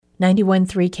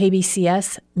91.3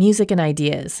 KBCS, Music and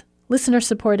Ideas.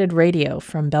 Listener-supported radio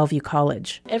from Bellevue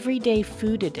College. Everyday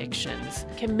food addictions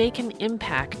can make an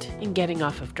impact in getting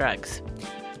off of drugs.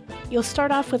 You'll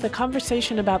start off with a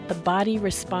conversation about the body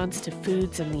response to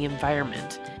foods and the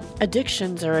environment.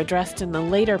 Addictions are addressed in the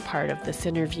later part of this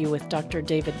interview with Dr.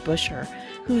 David Buscher,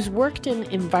 who's worked in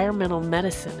environmental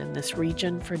medicine in this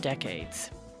region for decades.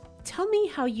 Tell me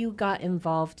how you got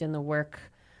involved in the work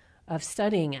of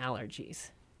studying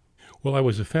allergies. Well, I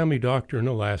was a family doctor in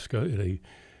Alaska at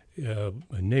a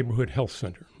neighborhood health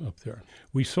center up there.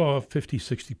 We saw 50,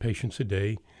 60 patients a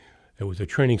day. It was a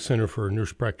training center for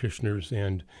nurse practitioners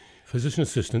and physician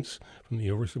assistants from the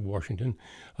University of Washington.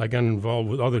 I got involved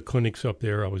with other clinics up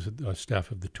there. I was a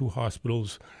staff of the 2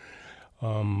 hospitals.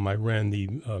 I ran the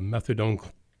methadone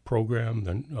program,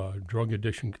 the drug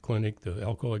addiction clinic, the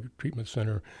alcoholic treatment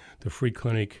center, the free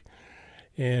clinic.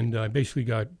 And I basically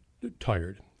got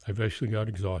tired. I basically got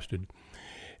exhausted.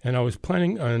 And I was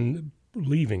planning on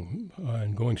leaving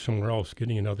and going somewhere else,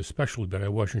 getting another specialty, but I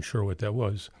wasn't sure what that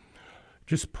was.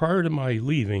 Just prior to my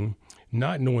leaving,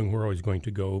 not knowing where I was going to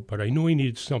go, but I knew I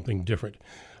needed something different.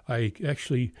 I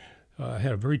actually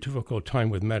had a very difficult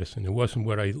time with medicine. It wasn't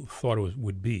what I thought it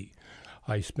would be.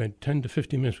 I spent 10 to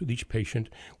 15 minutes with each patient.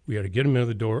 We had to get them out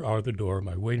of the door.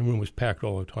 My waiting room was packed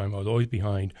all the time. I was always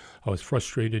behind. I was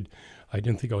frustrated. I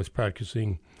didn't think I was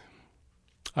practicing.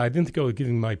 I didn't think I was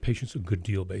giving my patients a good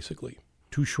deal, basically.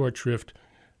 Too short shrift,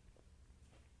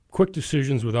 quick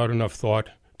decisions without enough thought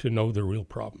to know the real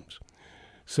problems.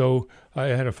 So I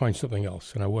had to find something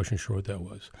else, and I wasn't sure what that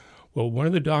was. Well, one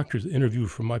of the doctors interviewed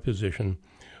for my position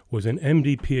was an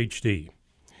MD, PhD.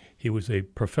 He was a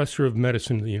professor of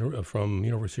medicine from the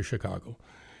University of Chicago.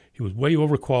 He was way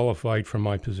overqualified for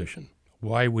my position.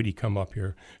 Why would he come up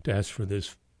here to ask for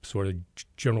this sort of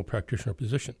general practitioner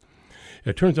position?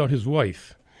 It turns out his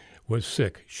wife was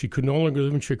sick. She could no longer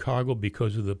live in Chicago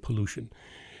because of the pollution.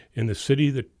 In the city,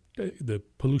 the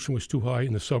pollution was too high.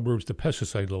 In the suburbs, the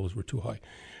pesticide levels were too high.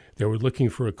 They were looking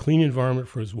for a clean environment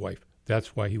for his wife.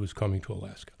 That's why he was coming to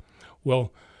Alaska.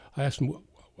 Well, I asked him,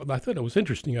 I thought it was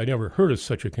interesting. I never heard of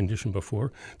such a condition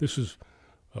before. This is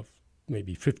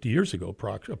maybe 50 years ago,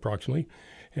 approximately.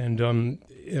 And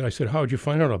I said, how did you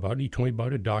find out about it? He told me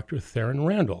about a Dr. Theron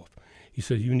Randolph. He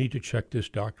said, you need to check this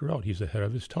doctor out. He's ahead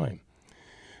of his time.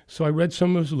 So I read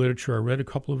some of his literature. I read a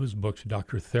couple of his books,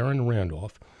 Dr. Theron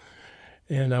Randolph,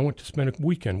 and I went to spend a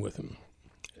weekend with him.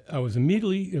 I was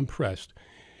immediately impressed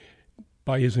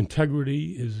by his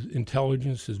integrity, his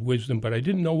intelligence, his wisdom, but I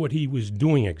didn't know what he was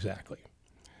doing exactly.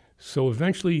 So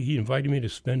eventually he invited me to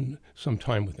spend some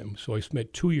time with him. So I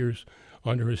spent 2 years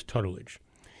under his tutelage.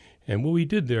 And what we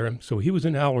did there, so he was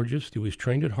an allergist. He was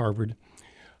trained at Harvard.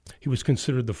 He was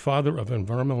considered the father of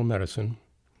environmental medicine.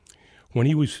 When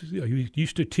he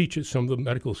used to teach at some of the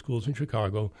medical schools in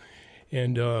Chicago,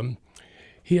 and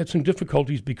he had some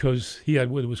difficulties because he had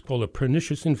what was called a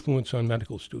pernicious influence on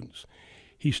medical students.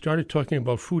 He started talking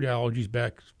about food allergies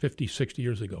back 50, 60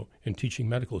 years ago and teaching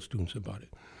medical students about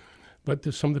it.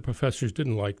 But some of the professors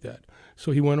didn't like that.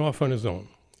 So he went off on his own.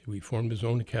 He formed his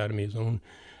own academy, his own,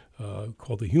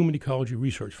 called the Human Ecology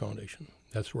Research Foundation.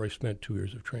 That's where I spent 2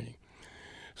 years of training.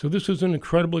 So this was an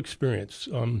incredible experience.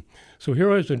 So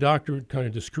here I was a doctor, kind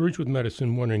of discouraged with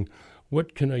medicine, wondering,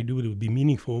 what can I do that would be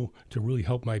meaningful to really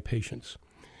help my patients?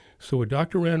 So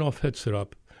Dr. Randolph had set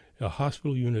up a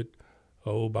hospital unit,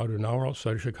 about an hour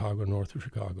outside of Chicago, north of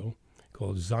Chicago,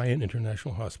 called Zion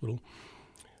International Hospital.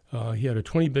 He had a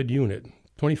 20-bed unit,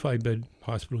 25-bed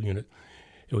hospital unit.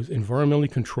 It was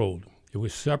environmentally controlled. It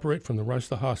was separate from the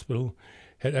rest of the hospital,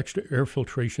 had extra air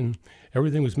filtration.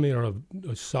 Everything was made out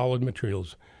of solid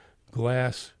materials,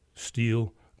 glass,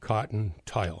 steel, cotton,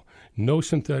 tile. No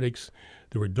synthetics.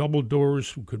 There were double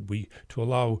doors to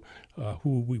allow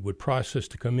who we would process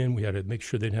to come in. We had to make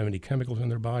sure they didn't have any chemicals in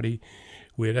their body.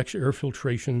 We had extra air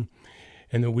filtration.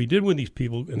 And then we did with these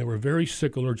people, and they were very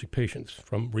sick allergic patients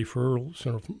from referral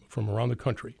center from around the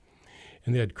country.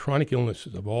 And they had chronic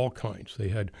illnesses of all kinds. They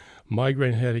had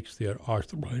migraine headaches, they had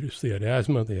arthritis, they had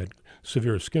asthma, they had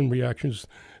severe skin reactions,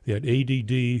 they had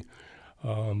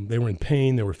ADD, they were in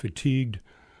pain, they were fatigued,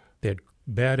 they had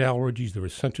bad allergies, they were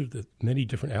sensitive to many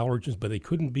different allergens, but they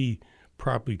couldn't be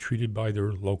properly treated by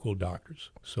their local doctors.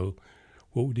 So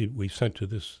what we did, we sent to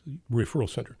this referral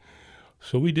center.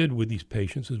 So we did with these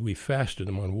patients is we fasted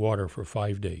them on water for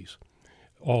 5 days,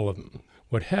 all of them.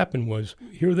 What happened was,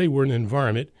 here they were in an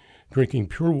environment drinking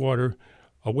pure water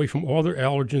away from all their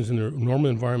allergens in their normal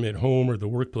environment at home or the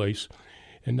workplace,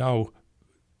 and now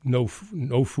no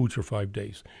foods for 5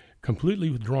 days. Completely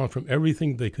withdrawn from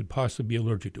everything they could possibly be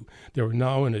allergic to. They were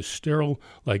now in a sterile,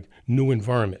 new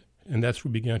environment. And that's where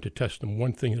we began to test them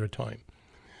one thing at a time.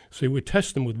 So we would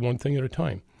test them with one thing at a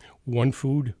time. One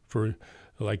food for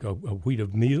like a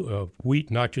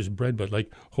wheat, not just bread, but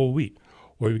like whole wheat.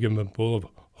 Or we give them a bowl of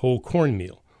whole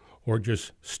cornmeal, or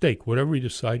just steak, whatever we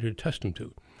decided to test them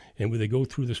to. And they go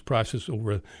through this process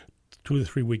over a 2 to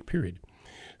 3 week period.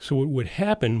 So what would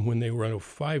happen when they were on a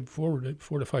 4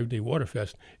 to 5 day water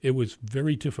fast, it was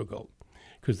very difficult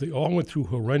because they all went through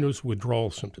horrendous withdrawal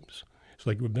symptoms. It's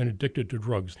like they've been addicted to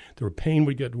drugs. Their pain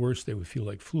would get worse. They would feel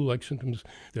like flu-like symptoms.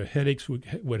 Their headaches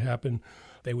would happen.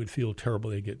 They would feel terrible.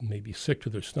 They'd get maybe sick to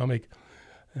their stomach.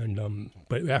 And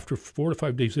but after 4 to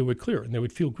 5 days, they would clear, and they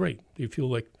would feel great. They'd feel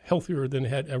like healthier than they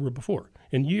had ever before.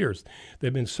 In years,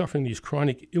 they've been suffering these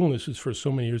chronic illnesses for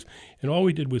so many years, and all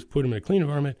we did was put them in a clean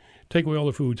environment, take away all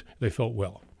the foods, they felt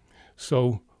well.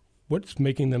 So what's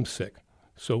making them sick?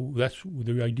 So that's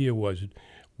the idea was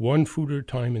one food at a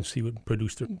time and see what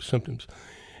produced their symptoms.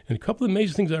 And a couple of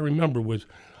amazing things I remember was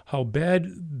how bad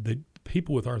the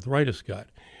people with arthritis got.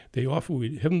 They often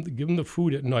would give them the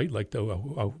food at night, like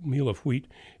a meal of wheat,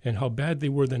 and how bad they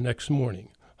were the next morning.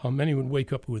 How many would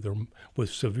wake up with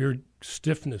severe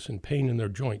stiffness and pain in their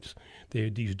joints. They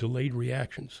had these delayed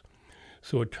reactions.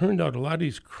 So it turned out a lot of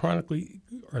these chronically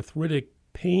arthritic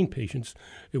pain patients,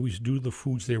 it was due to the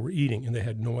foods they were eating, and they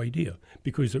had no idea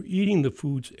because they're eating the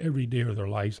foods every day of their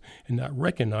lives and not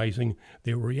recognizing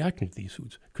they were reacting to these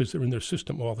foods because they're in their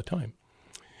system all the time.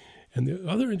 And the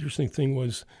other interesting thing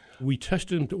was we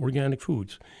tested them to organic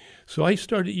foods. So I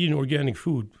started eating organic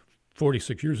food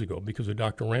 46 years ago because of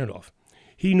Dr. Randolph.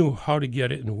 He knew how to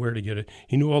get it and where to get it.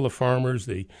 He knew all the farmers,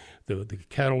 the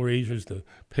cattle raisers, the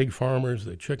pig farmers,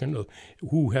 the chicken,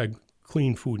 who had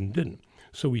clean food and didn't.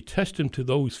 So we tested them to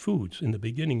those foods in the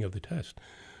beginning of the test.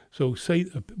 So say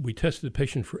we tested the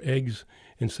patient for eggs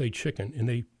and say chicken, and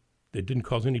they didn't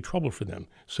cause any trouble for them.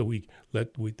 So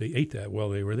they ate that while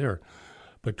they were there.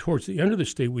 But towards the end of the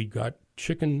stay, we got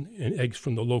chicken and eggs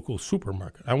from the local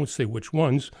supermarket. I won't say which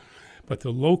ones, but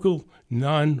the local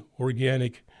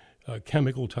non-organic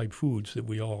chemical-type foods that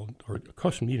we all are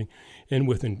accustomed to eating. And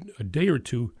within a day or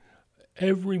two,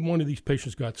 every one of these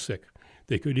patients got sick.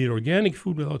 They could eat organic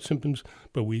food without symptoms,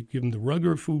 but we give them the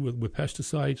regular food with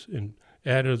pesticides and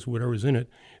additives, whatever's in it,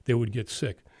 they would get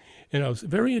sick. And I was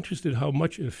very interested how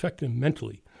much it affected them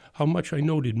mentally, how much I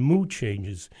noted mood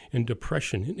changes and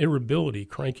depression and irritability,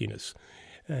 crankiness.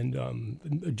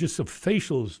 And just the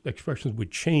facial expressions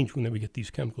would change when they would get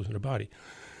these chemicals in their body.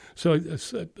 So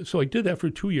I did that for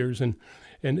 2 years, and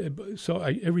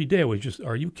every day I was just,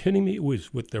 are you kidding me? It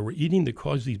was what they were eating that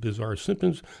caused these bizarre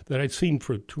symptoms that I'd seen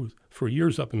for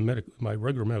years up in my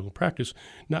regular medical practice,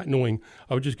 not knowing.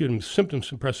 I would just give them symptom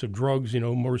suppressive drugs,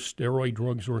 more steroid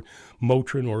drugs or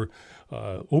Motrin or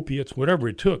opiates, whatever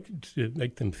it took to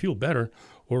make them feel better.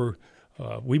 Or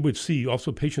we would see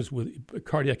also patients with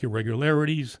cardiac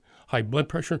irregularities, high blood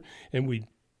pressure, and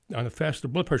on a fast,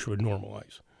 their blood pressure would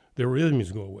normalize. Their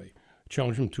arrhythmias go away.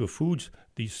 Challenge them to foods,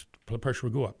 these blood pressure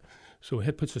would go up. So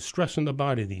it puts a stress on the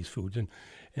body, these foods.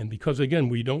 And because,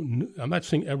 again, I'm not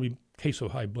saying every case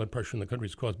of high blood pressure in the country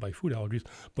is caused by food allergies,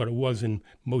 but it was in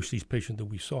most of these patients that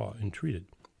we saw and treated.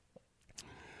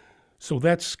 So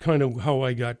that's kind of how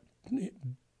I got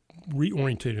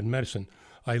reorientated in medicine.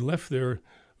 I left there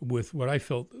with what I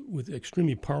felt with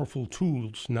extremely powerful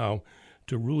tools now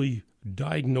to really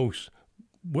diagnose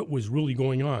what was really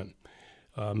going on.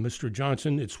 Mr.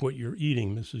 Johnson, it's what you're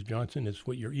eating. Mrs. Johnson, it's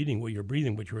what you're eating, what you're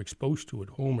breathing, what you're exposed to at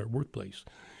home or workplace.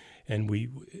 And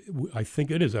I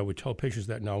think it is. I would tell patients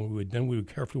that now. We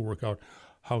would carefully work out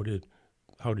how to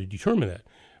determine that.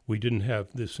 We didn't have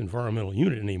this environmental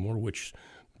unit anymore, which,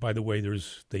 by the way,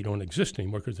 they don't exist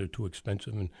anymore because they're too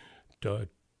expensive and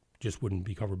just wouldn't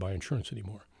be covered by insurance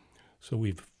anymore. So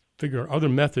we've figured out other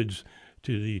methods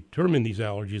to determine these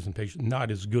allergies in patients, not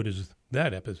as good as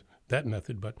that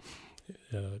method, but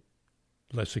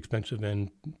less expensive and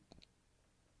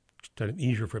kind of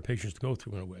easier for patients to go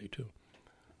through in a way, too.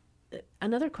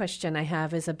 Another question I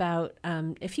have is about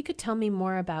if you could tell me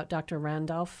more about Dr.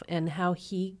 Randolph and how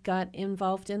he got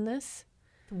involved in this.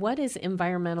 What is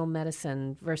environmental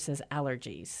medicine versus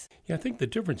allergies? Yeah, I think the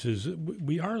difference is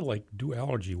we do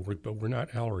allergy work, but we're not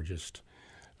allergists.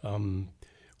 I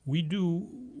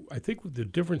think the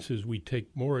difference is we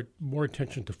take more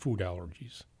attention to food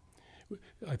allergies.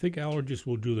 I think allergists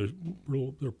will do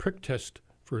their prick test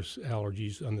for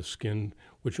allergies on the skin,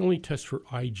 which only tests for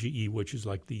IgE, which is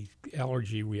like the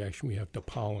allergy reaction we have to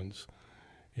pollens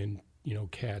and,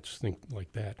 cats, think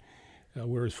like that.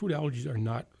 Whereas food allergies are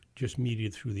not just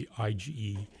mediated through the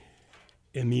IgE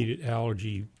immediate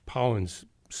allergy pollens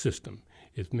system.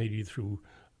 It's mediated through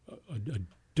a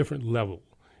different level.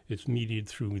 It's mediated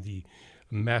through the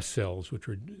mast cells, which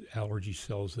are allergy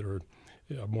cells that are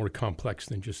more complex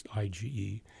than just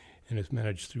IgE, and it's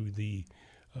managed through the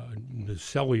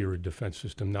cellular defense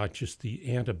system, not just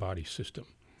the antibody system.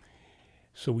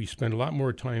 So we spend a lot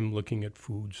more time looking at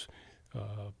foods,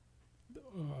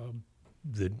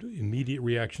 the immediate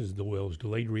reactions as well as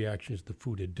delayed reactions, the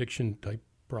food addiction type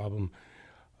problem.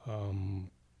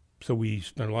 So we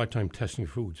spend a lot of time testing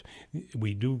foods.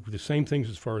 We do the same things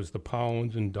as far as the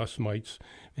pollens and dust mites,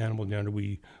 animal dander.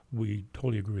 We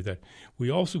totally agree with that. We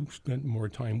also spend more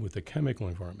time with the chemical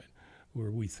environment,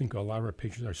 where we think a lot of our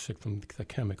patients are sick from the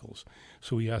chemicals.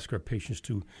 So we ask our patients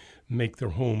to make their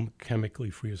home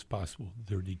chemically free as possible,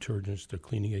 their detergents, their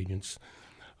cleaning agents.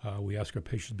 We ask our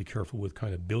patients to be careful with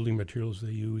kind of building materials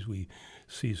they use. We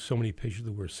see so many patients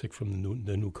that were sick from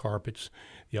the new carpets,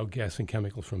 the outgassing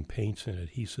chemicals from paints and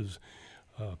adhesives,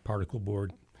 particle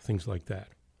board, things like that.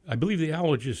 I believe the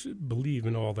allergists believe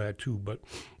in all that too, but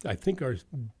I think our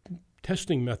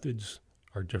testing methods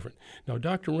are different. Now,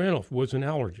 Dr. Randolph was an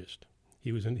allergist.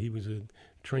 He was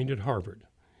trained at Harvard,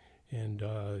 and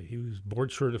he was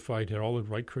board certified, had all the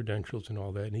right credentials and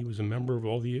all that, and he was a member of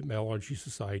all the allergy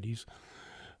societies.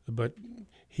 But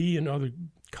he and other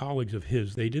colleagues of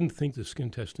his, they didn't think the skin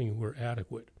testing were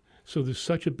adequate. So there's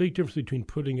such a big difference between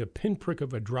putting a pinprick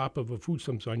of a drop of a food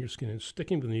substance on your skin and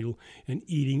sticking the needle and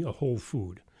eating a whole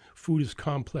food. Food is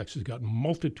complex. It's got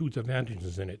multitudes of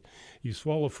antigens in it. You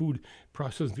swallow food,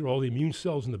 processed through all the immune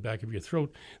cells in the back of your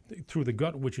throat, through the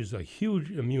gut, which is a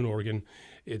huge immune organ.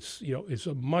 It's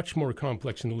a much more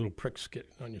complex than a little prick skin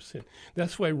on your skin.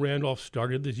 That's why Randolph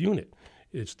started this unit.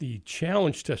 It's the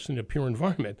challenge test in a pure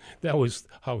environment. That was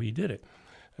how he did it.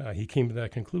 He came to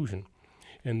that conclusion.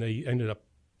 And they ended up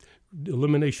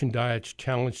elimination diets,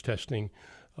 challenge testing,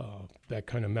 that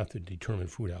kind of method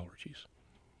determined food allergies.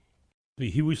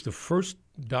 He was the first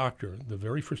doctor, the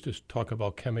very first to talk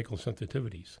about chemical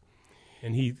sensitivities.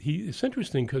 And it's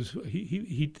interesting because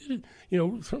he did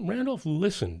it, Randolph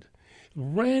listened.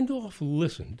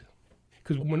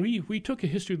 Because when we took a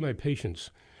history of my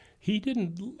patients, he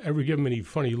didn't ever give them any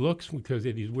funny looks because they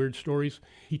had these weird stories.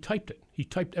 He typed it. He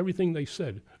typed everything they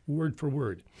said, word for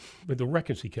word. But the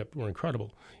records he kept were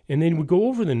incredible. And then we'd go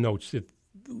over the notes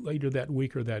later that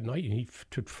week or that night, and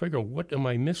to figure out, what am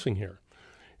I missing here?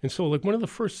 And so, like, one of the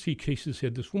first cases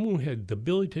had this woman who had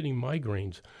debilitating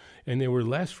migraines, and they would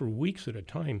last for weeks at a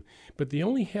time. But they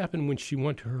only happened when she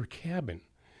went to her cabin.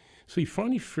 So he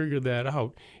finally figured that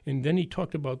out, and then he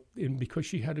talked about, and because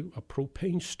she had a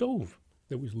propane stove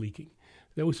that was leaking.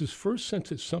 That was his first sense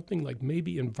that something like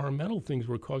maybe environmental things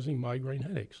were causing migraine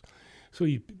headaches. So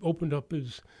he opened up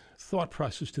his thought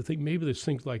process to think maybe there's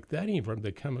things like that in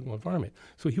the chemical environment.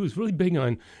 So he was really big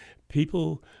on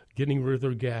people getting rid of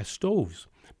their gas stoves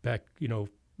back,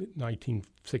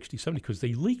 1960, 70, because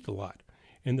they leaked a lot.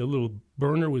 And the little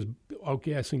burner was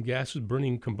outgassing gases,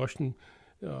 burning combustion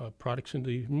products into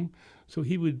the room. So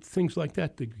he would, things like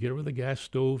that, to get rid of the gas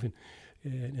stove.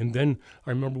 And then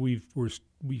I remember we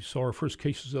saw our first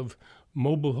cases of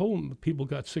mobile home. People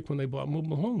got sick when they bought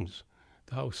mobile homes.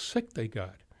 How sick they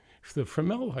got. The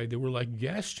formaldehyde, they were like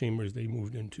gas chambers they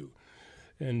moved into.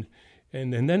 And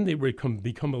then they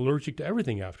become allergic to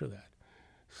everything after that.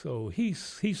 So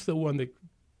he's the one that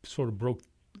sort of broke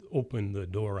open the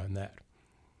door on that.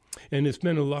 And it's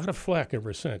been a lot of flack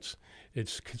ever since.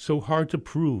 It's so hard to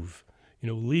prove,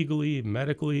 legally,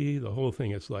 medically, the whole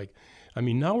thing. It's like,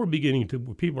 now we're beginning to,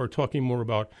 people are talking more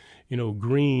about,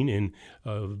 green and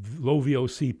low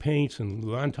VOC paints and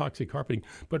non-toxic carpeting.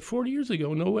 But 40 years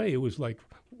ago, no way. It was like,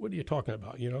 what are you talking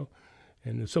about,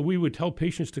 And so we would tell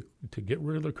patients to get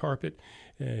rid of their carpet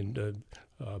and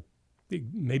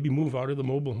maybe move out of the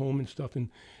mobile home and stuff. And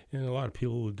a lot of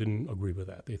people didn't agree with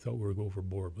that. They thought we were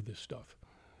overboard with this stuff.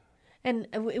 And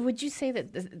would you say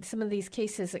that some of these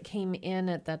cases that came in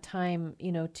at that time,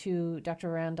 to Dr.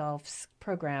 Randolph's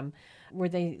program, were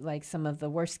they like some of the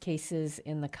worst cases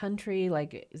in the country,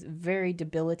 like very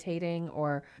debilitating,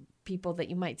 or people that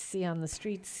you might see on the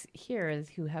streets here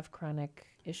who have chronic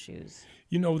issues?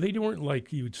 They weren't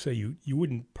like you would say, you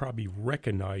wouldn't probably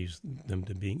recognize them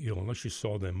to being ill unless you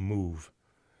saw them move.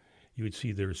 You would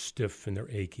see they're stiff and they're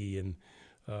achy, and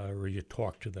or you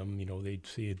talk to them, they'd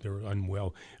see they're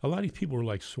unwell. A lot of these people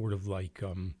are sort of like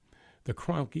the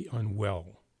chronically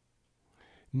unwell.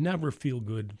 Never feel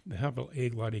good, have a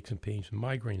lot of aches and pains,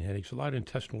 migraine headaches, a lot of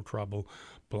intestinal trouble,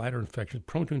 bladder infections,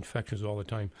 prone to infections all the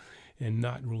time, and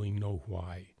not really know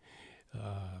why.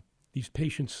 These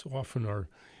patients often are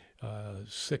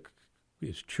sick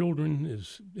as children,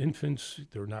 as infants.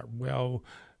 They're not well.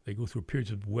 They go through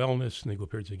periods of wellness, and they go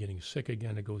periods of getting sick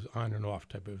again. It goes on and off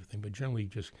type of thing, but generally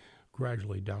just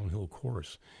gradually downhill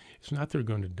course. It's not they're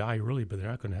going to die early, but they're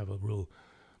not going to have a real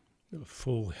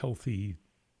full, healthy,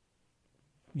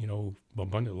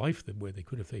 abundant life the way they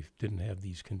could if they didn't have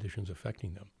these conditions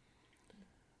affecting them.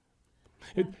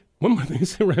 One more thing,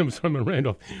 Simon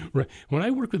Randolph. When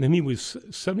I worked with him, he was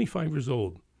 75 years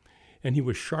old, and he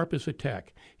was sharp as a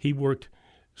tack. He worked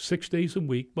 6 days a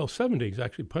week, 7 days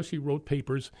actually, plus he wrote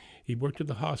papers. He worked at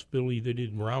the hospital. He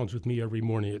did rounds with me every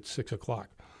morning at 6 o'clock.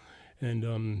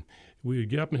 And we would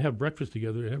get up and have breakfast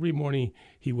together. And every morning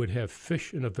he would have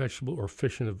fish and a vegetable or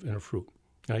fish and a fruit.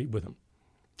 I eat with him.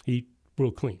 He ate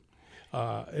real clean.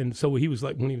 And so he was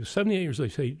like, when he was 78 years old,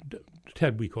 I say,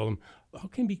 Ted, we call him, how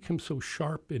can he become so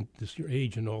sharp at this your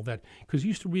age and all that? Because he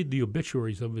used to read the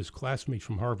obituaries of his classmates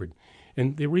from Harvard,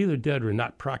 and they were either dead or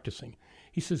not practicing.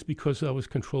 He says, because I was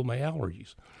controlling my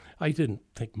allergies. I didn't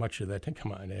think much of that.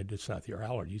 Come on, Ed, it's not your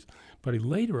allergies. But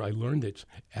later I learned that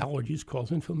allergies cause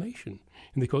inflammation,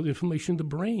 and they cause inflammation in the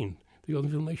brain. They cause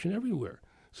inflammation everywhere.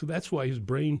 So that's why his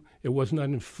brain, it was not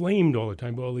inflamed all the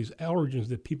time by all these allergens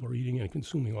that people are eating and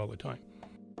consuming all the time.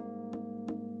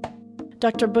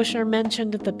 Dr. Busher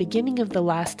mentioned at the beginning of the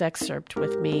last excerpt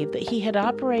with me that he had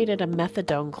operated a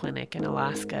methadone clinic in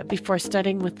Alaska before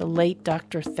studying with the late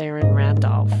Dr. Theron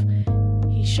Randolph.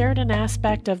 He shared an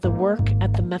aspect of the work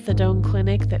at the methadone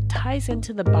clinic that ties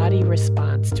into the body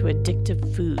response to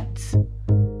addictive foods.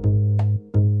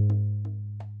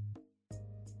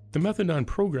 The methadone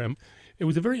program, it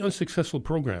was a very unsuccessful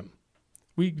program.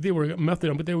 They were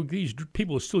methadone, but these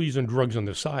people were still using drugs on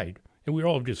the side. And we were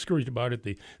all discouraged about it.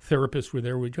 The therapists were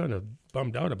there. We were kind of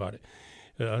bummed out about it.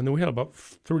 And then we had about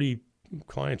 30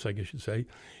 clients, I guess you'd say.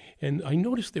 And I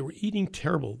noticed they were eating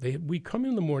terrible. We come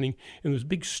in the morning, and there's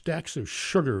big stacks of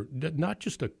sugar, not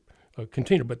just a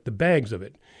container, but the bags of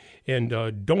it, and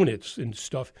donuts and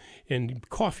stuff, and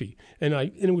coffee. And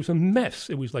it was a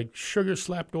mess. It was like sugar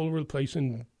slapped all over the place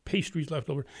and pastries left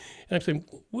over. And I'm saying,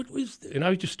 what is this? And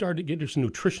I just started to get into some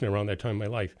nutrition around that time in my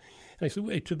life. And I said,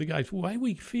 wait, to the guys, why are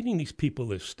we feeding these people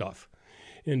this stuff?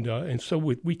 And so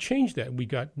we changed that. We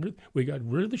got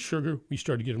rid of the sugar. We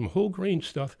started getting them whole grain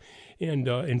stuff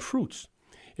and fruits.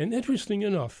 And interesting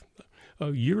enough,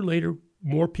 a year later,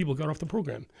 more people got off the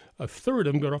program. A third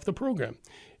of them got off the program.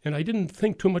 And I didn't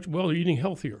think too much, they're eating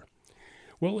healthier.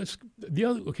 Well, the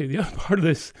other part of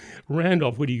this,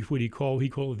 Randolph, he called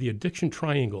it the addiction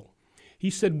triangle.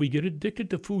 He said we get addicted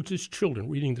to foods as children.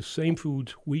 We're eating the same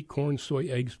foods, wheat, corn, soy,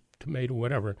 eggs, tomato,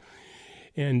 whatever.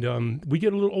 And we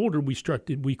get a little older,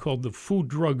 we called the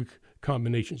food-drug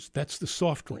combinations. That's the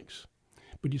soft drinks.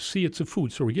 But you see, it's a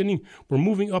food. So we're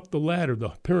moving up the ladder, the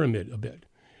pyramid a bit.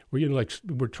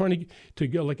 We're trying to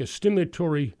get like a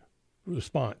stimulatory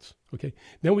response, okay?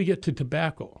 Then we get to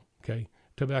tobacco, okay?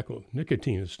 Tobacco,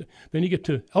 nicotine. Then you get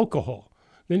to alcohol.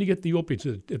 Then you get the opiates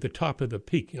at the top of the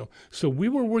peak, So we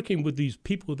were working with these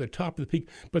people at the top of the peak,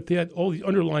 but they had all these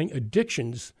underlying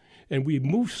addictions, and we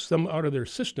moved some out of their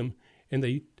system, and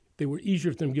they were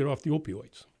easier for them to get off the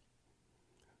opioids.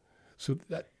 So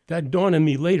that dawned on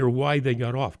me later why they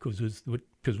got off,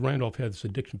 because Randolph had this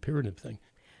addiction pyramid thing.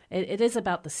 It is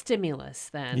about the stimulus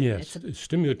then. Yes, it's a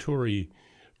stimulatory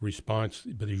response,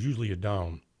 but there's usually a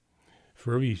down.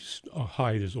 For every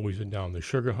high, there's always a down. The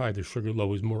sugar high, the sugar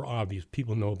low is more obvious.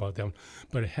 People know about them.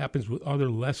 But it happens with other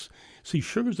less. See,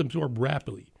 sugar's absorbed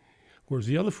rapidly, whereas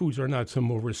the other foods are not. Some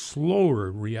more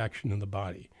slower reaction in the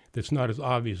body that's not as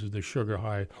obvious as the sugar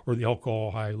high or the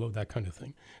alcohol high, low, that kind of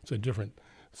thing.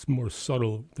 It's more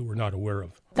subtle that we're not aware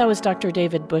of. That was Dr.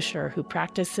 David Busher, who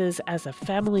practices as a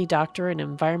family doctor and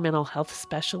environmental health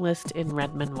specialist in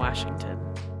Redmond, Washington.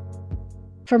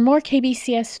 For more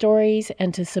KBCS stories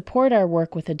and to support our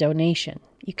work with a donation,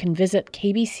 you can visit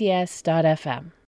kbcs.fm.